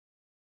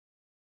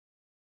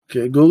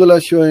Okay, Google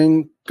is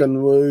showing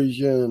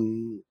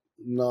conversion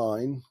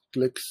 9,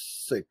 click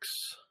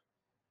 6.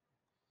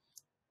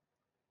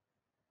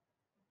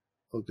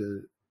 Okay,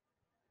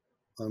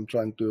 I'm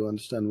trying to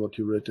understand what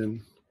you've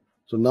written.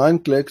 So 9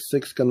 clicks,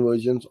 6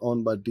 conversions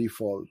on by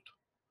default.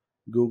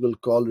 Google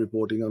call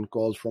reporting on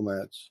calls from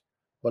ads,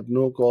 but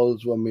no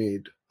calls were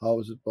made.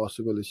 How is it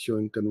possible it's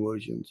showing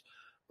conversions?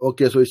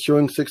 Okay, so it's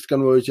showing 6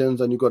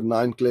 conversions and you got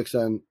 9 clicks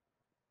and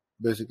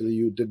basically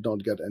you did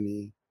not get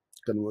any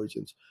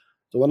conversions.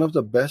 So one of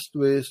the best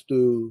ways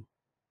to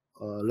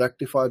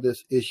rectify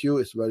this issue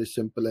is very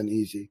simple and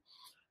easy.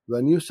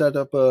 When you set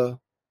up a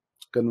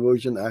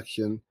conversion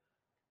action,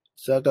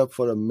 set up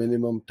for a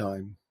minimum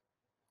time.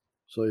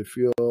 So if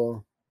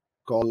your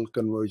call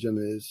conversion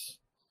is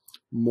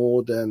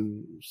more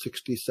than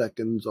 60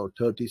 seconds or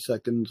 30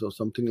 seconds or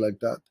something like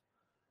that,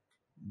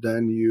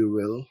 then you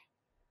will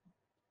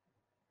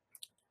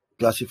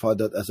classify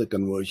that as a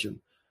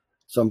conversion.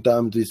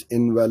 Sometimes these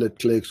invalid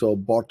clicks or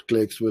bot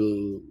clicks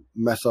will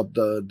mess up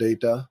the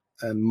data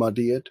and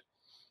muddy it.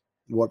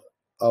 What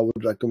I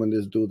would recommend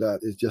is do that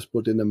is just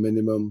put in a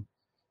minimum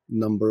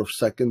number of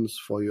seconds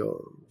for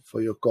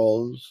your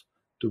calls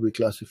to be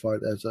classified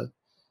as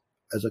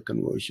a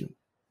conversion.